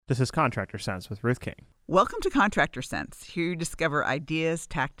This is Contractor Sense with Ruth King. Welcome to Contractor Sense. Here you discover ideas,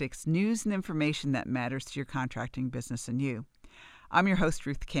 tactics, news, and information that matters to your contracting business and you. I'm your host,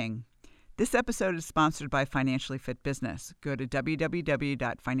 Ruth King. This episode is sponsored by Financially Fit Business. Go to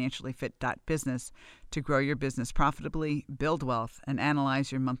www.financiallyfit.business to grow your business profitably, build wealth, and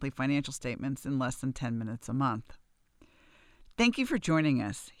analyze your monthly financial statements in less than 10 minutes a month. Thank you for joining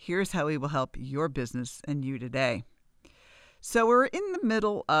us. Here's how we will help your business and you today. So we're in the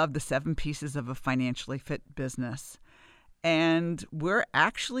middle of the 7 pieces of a financially fit business, and we're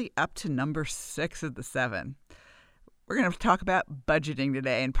actually up to number 6 of the 7. We're going to talk about budgeting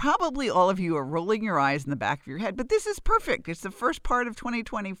today, and probably all of you are rolling your eyes in the back of your head, but this is perfect. It's the first part of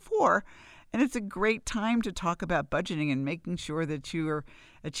 2024, and it's a great time to talk about budgeting and making sure that you are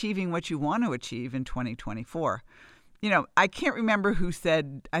achieving what you want to achieve in 2024. You know, I can't remember who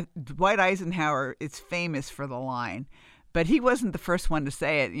said, Dwight Eisenhower is famous for the line, but he wasn't the first one to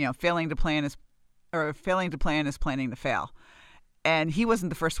say it. You know, failing to plan is planning to fail. And he wasn't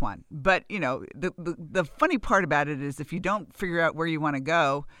the first one. But, you know, the funny part about it is if you don't figure out where you want to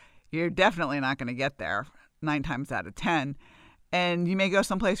go, you're definitely not going to get there 9 times out of 10. And you may go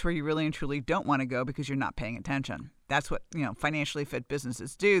someplace where you really and truly don't want to go because you're not paying attention. That's what, you know, financially fit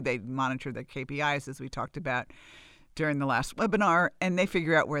businesses do. They monitor their KPIs, as we talked about during the last webinar, and they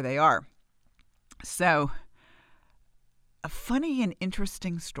figure out where they are. So a funny and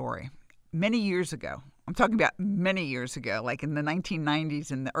interesting story. Many years ago, I'm talking about many years ago, like in the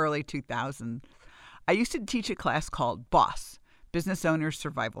 1990s and the early 2000s, I used to teach a class called BOSS, Business Owners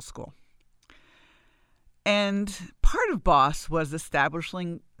Survival School. And part of BOSS was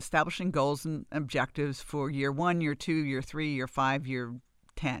establishing goals and objectives for year 1, year 2, year 3, year 5, year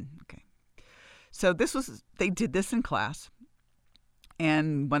 10. Okay. So they did this in class.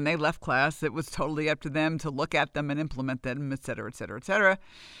 And when they left class, it was totally up to them to look at them and implement them, et cetera, et cetera, et cetera.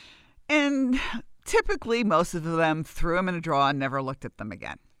 And typically, most of them threw them in a drawer and never looked at them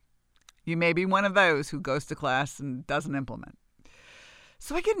again. You may be one of those who goes to class and doesn't implement.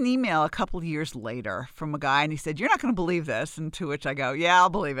 So I get an email a couple years later from a guy, and he said, "You're not going to believe this." And to which I go, "Yeah,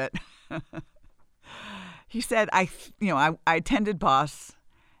 I'll believe it." He said, I attended BOSS,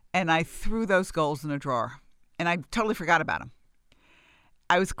 and I threw those goals in a drawer, and I totally forgot about them.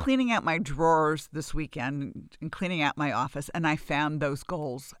 I was cleaning out my drawers this weekend and cleaning out my office, and I found those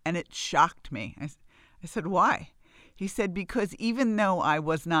goals, and it shocked me. I said, "Why?" He said, "Because even though I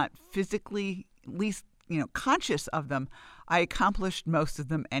was not physically, at least, conscious of them, I accomplished most of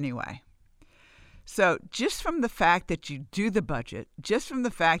them anyway." So just from the fact that you do the budget, just from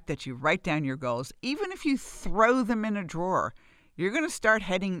the fact that you write down your goals, even if you throw them in a drawer, you're going to start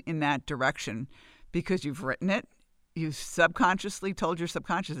heading in that direction because you've written it. You've subconsciously told your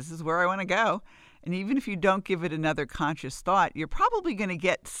subconscious, this is where I want to go. And even if you don't give it another conscious thought, you're probably going to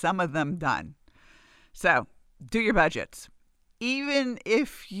get some of them done. So do your budgets. Even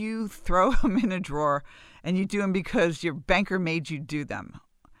if you throw them in a drawer and you do them because your banker made you do them,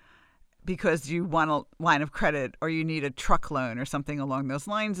 because you want a line of credit or you need a truck loan or something along those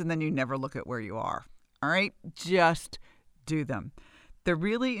lines, and then you never look at where you are. All right? Just do them. They're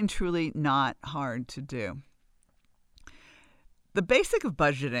really and truly not hard to do. The basic of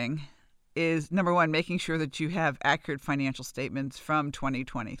budgeting is, number one, making sure that you have accurate financial statements from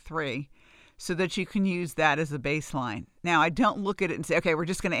 2023 so that you can use that as a baseline. Now, I don't look at it and say, okay, we're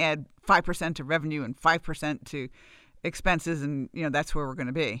just going to add 5% to revenue and 5% to expenses, and that's where we're going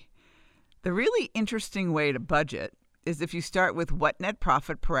to be. The really interesting way to budget is if you start with what net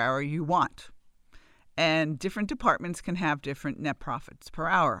profit per hour you want. And different departments can have different net profits per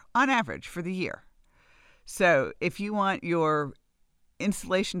hour on average for the year. So if you want your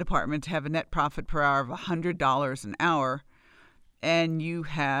installation department to have a net profit per hour of $100 an hour, and you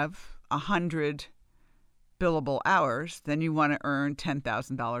have 100 billable hours, then you want to earn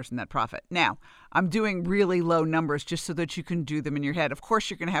 $10,000 in net profit. Now, I'm doing really low numbers just so that you can do them in your head. Of course,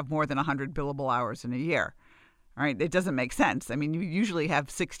 you're going to have more than 100 billable hours in a year. All right, it doesn't make sense. I mean, you usually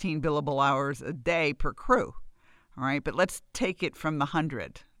have 16 billable hours a day per crew. All right, but let's take it from the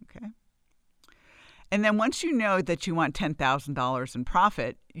 100, okay? And then once you know that you want $10,000 in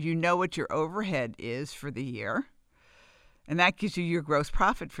profit, you know what your overhead is for the year. And that gives you your gross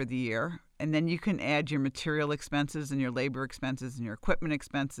profit for the year. And then you can add your material expenses and your labor expenses and your equipment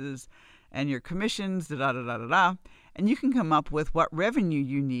expenses and your commissions, and you can come up with what revenue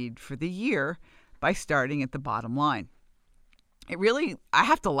you need for the year by starting at the bottom line. I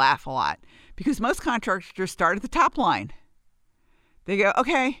have to laugh a lot because most contractors start at the top line. They go,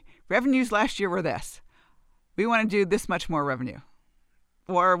 okay, revenues last year were this. We want to do this much more revenue.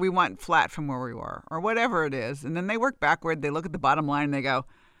 Or we want flat from where we were, or whatever it is. And then they work backward. They look at the bottom line and they go,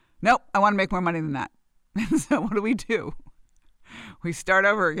 Nope, I want to make more money than that. So what do? We start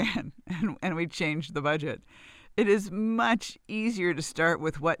over again and we change the budget. It is much easier to start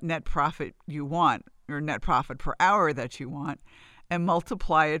with what net profit you want, or net profit per hour that you want, and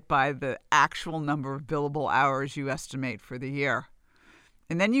multiply it by the actual number of billable hours you estimate for the year.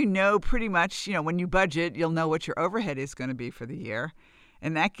 And then pretty much, when you budget, you'll know what your overhead is going to be for the year.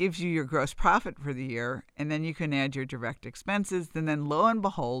 And that gives you your gross profit for the year. And then you can add your direct expenses. And then lo and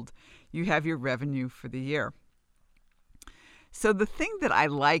behold, you have your revenue for the year. So the thing that I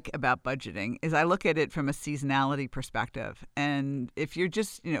like about budgeting is I look at it from a seasonality perspective. And if you're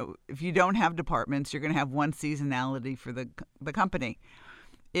just, if you don't have departments, you're going to have one seasonality for the company.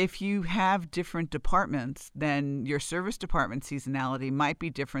 If you have different departments, then your service department seasonality might be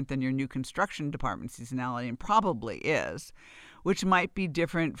different than your new construction department seasonality, and probably is, which might be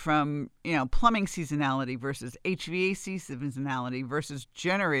different from, plumbing seasonality versus HVAC seasonality versus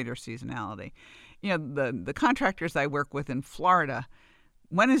generator seasonality. The contractors I work with in Florida,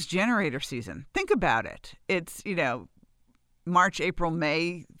 when is generator season? Think about it. It's, March, April,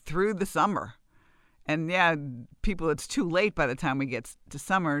 May through the summer. And it's too late by the time we get to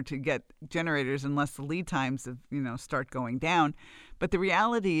summer to get generators unless the lead times start going down. But the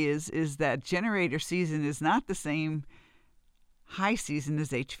reality is that generator season is not the same high season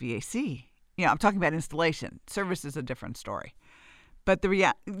as HVAC. I'm talking about installation. Service is a different story. But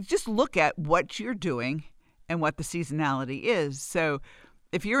just look at what you're doing and what the seasonality is. So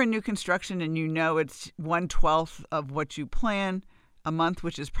if you're in new construction and it's 1/12 of what you plan a month,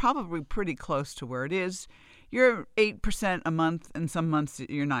 which is probably pretty close to where it is, you're 8% a month, and some months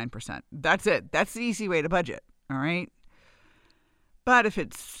you're 9%. That's it. That's the easy way to budget, all right? But if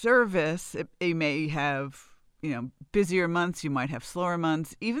it's service, it may have busier months, you might have slower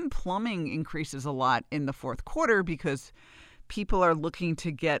months. Even plumbing increases a lot in the fourth quarter because people are looking to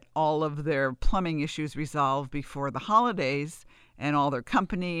get all of their plumbing issues resolved before the holidays and all their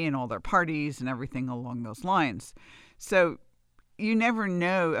company and all their parties and everything along those lines. So you never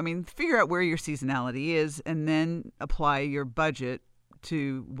know. Figure out where your seasonality is and then apply your budget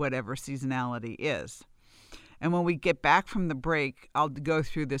to whatever seasonality is. And when we get back from the break, I'll go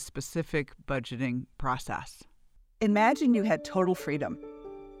through this specific budgeting process. Imagine you had total freedom.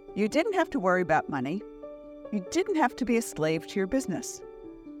 You didn't have to worry about money. You didn't have to be a slave to your business.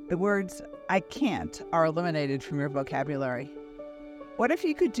 The words, "I can't," are eliminated from your vocabulary. What if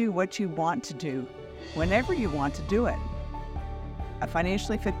you could do what you want to do whenever you want to do it? A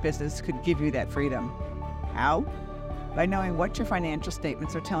financially fit business could give you that freedom. How? By knowing what your financial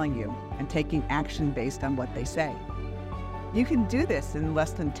statements are telling you and taking action based on what they say. You can do this in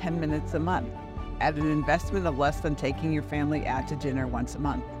less than 10 minutes a month at an investment of less than taking your family out to dinner once a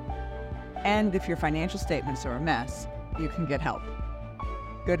month. And if your financial statements are a mess, you can get help.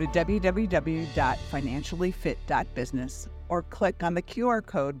 Go to www.financiallyfit.business or click on the QR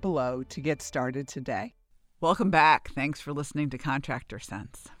code below to get started today. Welcome back. Thanks for listening to Contractor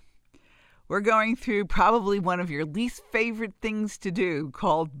Sense. We're going through probably one of your least favorite things to do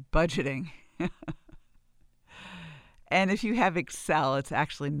called budgeting. And if you have Excel, it's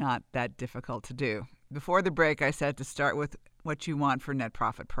actually not that difficult to do. Before the break, I said to start with what you want for net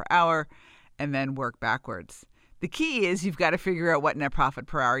profit per hour and then work backwards. The key is you've got to figure out what net profit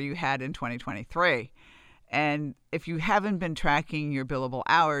per hour you had in 2023. And if you haven't been tracking your billable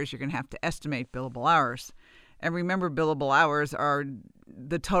hours, you're going to have to estimate billable hours. And remember, billable hours are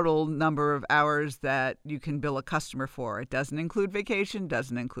the total number of hours that you can bill a customer for. It doesn't include vacation,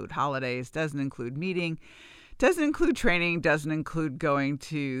 doesn't include holidays, doesn't include meeting, doesn't include training, doesn't include going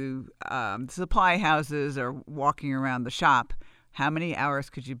to supply houses or walking around the shop. How many hours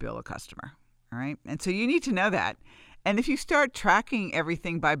could you bill a customer? All right. And so you need to know that. And if you start tracking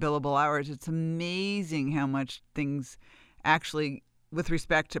everything by billable hours, it's amazing how much things actually, with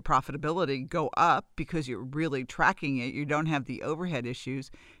respect to profitability, go up because you're really tracking it. You don't have the overhead issues.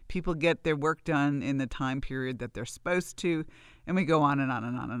 People get their work done in the time period that they're supposed to, and we go on and on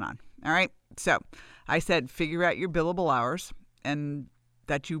and on and on. All right. So I said figure out your billable hours and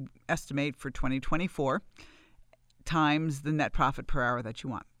that you estimate for 2024 times the net profit per hour that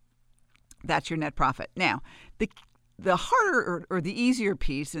you want. That's your net profit. Now, the harder or the easier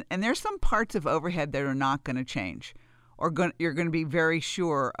piece, and there's some parts of overhead that are not going to change, or you're going to be very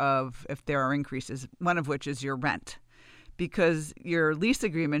sure of if there are increases, one of which is your rent. Because your lease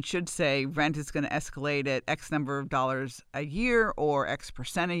agreement should say rent is going to escalate at X number of dollars a year or X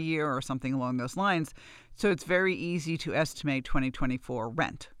percent a year or something along those lines. So it's very easy to estimate 2024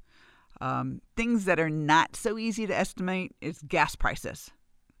 rent. Things that are not so easy to estimate is gas prices.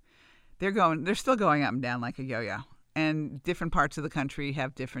 They're still going up and down like a yo-yo. and different parts of the country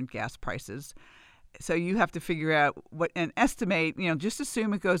have different gas prices. So you have to figure out what and estimate, just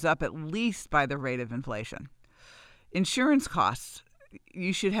assume it goes up at least by the rate of inflation. Insurance costs,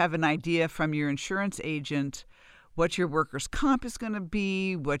 you should have an idea from your insurance agent what your workers' comp is going to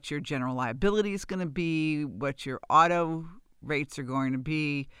be, what your general liability is going to be, what your auto rates are going to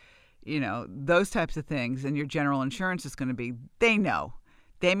be, those types of things, and your general insurance is going to be. They know.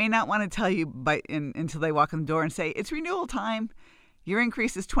 They may not want to tell you until they walk in the door and say, it's renewal time. Your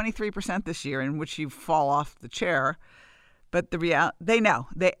increase is 23% this year, in which you fall off the chair. But they know.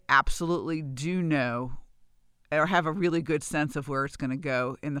 They absolutely do know or have a really good sense of where it's going to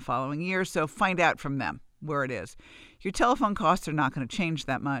go in the following year. So find out from them where it is. Your telephone costs are not going to change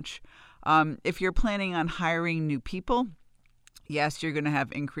that much. If you're planning on hiring new people, yes, you're going to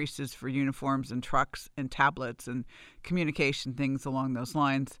have increases for uniforms and trucks and tablets and communication things along those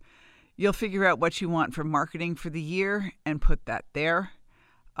lines. You'll figure out what you want for marketing for the year and put that there.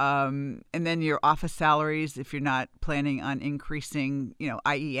 And then your office salaries, if you're not planning on increasing,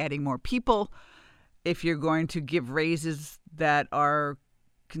 i.e. adding more people, if you're going to give raises that are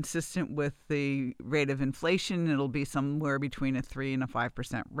consistent with the rate of inflation, it'll be somewhere between a 3% and a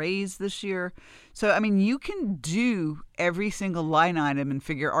 5% raise this year. So, you can do every single line item and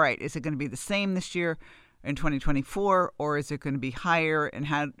figure, all right, is it going to be the same this year in 2024, or is it going to be higher, and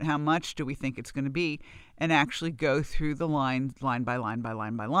how much do we think it's going to be, and actually go through the line by line by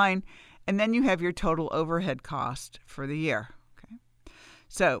line by line, and then you have your total overhead cost for the year. Okay,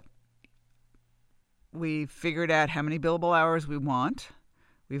 so we figured out how many billable hours we want.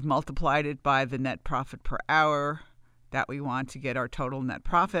 We've multiplied it by the net profit per hour that we want to get our total net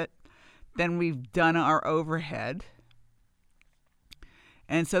profit. Then we've done our overhead.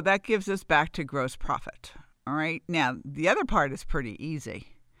 And so that gives us back to gross profit. All right. Now, the other part is pretty easy,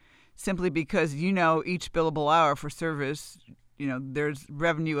 simply because each billable hour for service, there's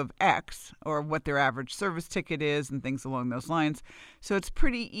revenue of X, or what their average service ticket is and things along those lines. So it's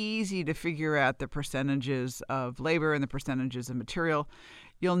pretty easy to figure out the percentages of labor and the percentages of material.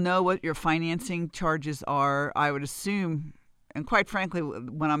 You'll know what your financing charges are, I would assume. And quite frankly,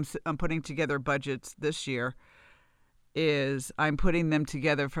 when I'm putting together budgets this year, is I'm putting them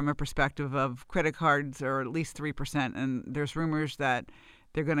together from a perspective of credit cards are at least 3%. And there's rumors that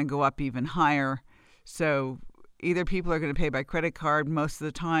they're going to go up even higher. So either people are going to pay by credit card most of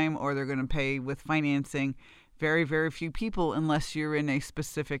the time, or they're going to pay with financing. Very, very few people, unless you're in a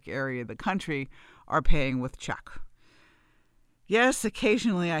specific area of the country, are paying with check. Yes,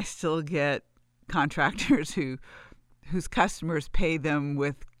 occasionally I still get contractors whose customers pay them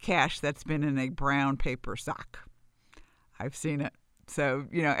with cash that's been in a brown paper sack. I've seen it. So,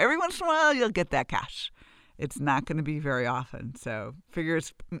 every once in a while you'll get that cash. It's not going to be very often. So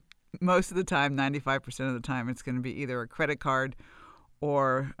figures most of the time, 95% of the time, it's going to be either a credit card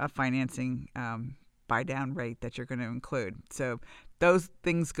or a financing buy-down rate that you're going to include. So those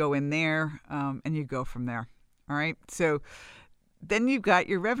things go in there, and you go from there. All right? So then you've got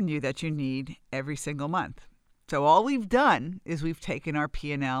your revenue that you need every single month. So all we've done is we've taken our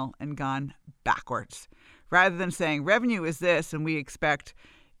P&L and gone backwards. Rather than saying revenue is this and we expect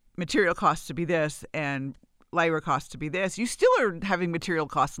material costs to be this and labor costs to be this, you still are having material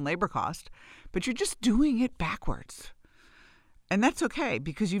costs and labor costs, but you're just doing it backwards. And that's okay,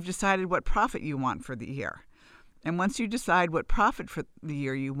 because you've decided what profit you want for the year. And once you decide what profit for the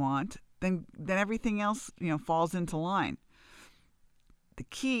year you want, then everything else, falls into line. The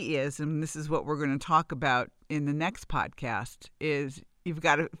key is, and this is what we're going to talk about in the next podcast, is you've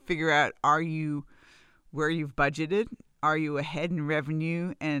got to figure out, are you where you've budgeted? Are you ahead in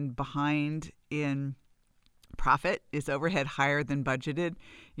revenue and behind in profit? Is overhead higher than budgeted?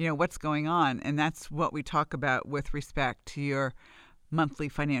 What's going on? And that's what we talk about with respect to your monthly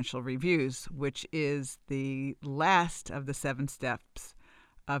financial reviews, which is the last of the 7 steps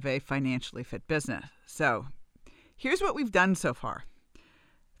of a financially fit business. So here's what we've done so far.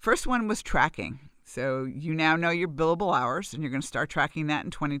 First one was tracking. So you now know your billable hours, and you're going to start tracking that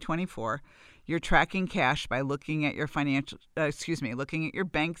in 2024. You're tracking cash by looking at your looking at your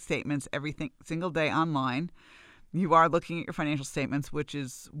bank statements every single day online. You are looking at your financial statements, which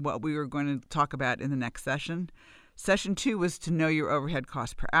is what we were going to talk about in the next session. Session 2 was to know your overhead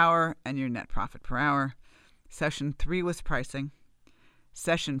cost per hour and your net profit per hour. Session 3 was pricing.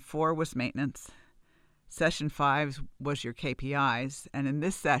 Session 4 was maintenance. Session 5 was your KPIs. And in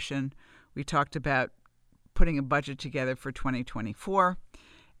this session, we talked about putting a budget together for 2024.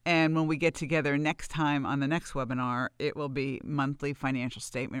 And when we get together next time on the next webinar, it will be monthly financial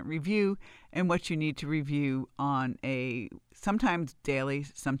statement review and what you need to review on a sometimes daily,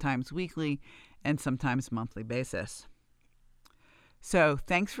 sometimes weekly, and sometimes monthly basis. So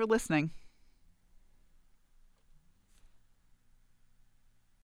thanks for listening.